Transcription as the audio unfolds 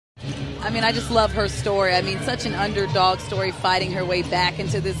I mean, I just love her story. I mean, such an underdog story, fighting her way back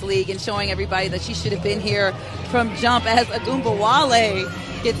into this league and showing everybody that she should have been here from jump, as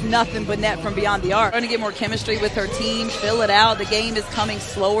Agumbawale gets nothing but net from beyond the arc. Trying to get more chemistry with her team, fill it out. The game is coming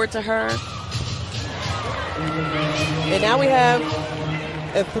slower to her. And now we have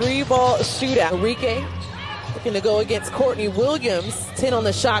a 3-ball shootout. Enrique looking to go against Courtney Williams. 10 on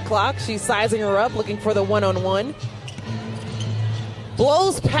the shot clock. She's sizing her up, looking for the one-on-one.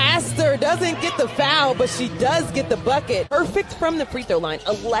 Blows past her, doesn't get the foul, but she does get the bucket. Perfect from the free throw line.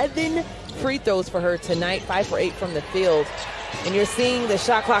 11 free throws for her tonight, 5 for 8 from the field. And you're seeing the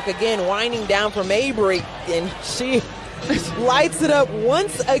shot clock again winding down from Mabry, and she lights it up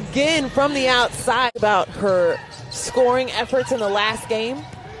once again from the outside. About her scoring efforts in the last game.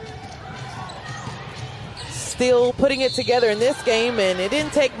 Still putting it together in this game, and it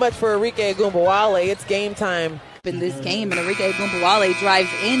didn't take much for Enrique Agumbawale. It's game time in this game, and Enrique Agumbawale drives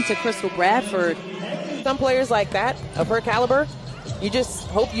into Crystal Bradford. Some players like that, of her caliber, you just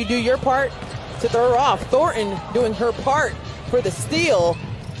hope you do your part to throw her off. Thornton doing her part for the steal,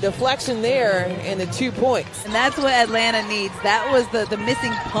 deflection there, and the 2 points. And that's what Atlanta needs. That was the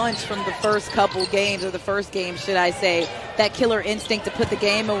missing punch from the first couple games, or the first game, should I say. That killer instinct to put the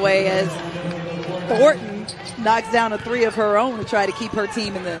game away, as Thornton knocks down a 3 of her own to try to keep her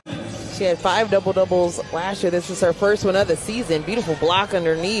team in the... She had 5 double-doubles last year. This is her first one of the season. Beautiful block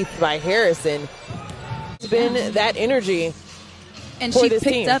underneath by Harrison. It's been that energy. And she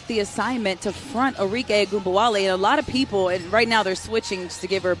picked up the assignment to front Enrique Agumbawale. And a lot of people, and right now they're switching just to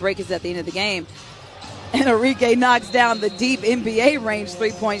give her a break, is at the end of the game. And Enrique knocks down the deep NBA range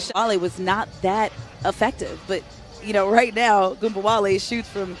 3-point shot. Agumbawale was not that effective. But, you know, right now, Agumbawale shoots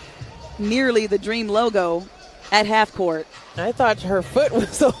from nearly the Dream logo at half court. I thought her foot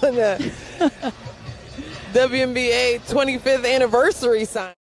was on the WNBA 25th anniversary sign.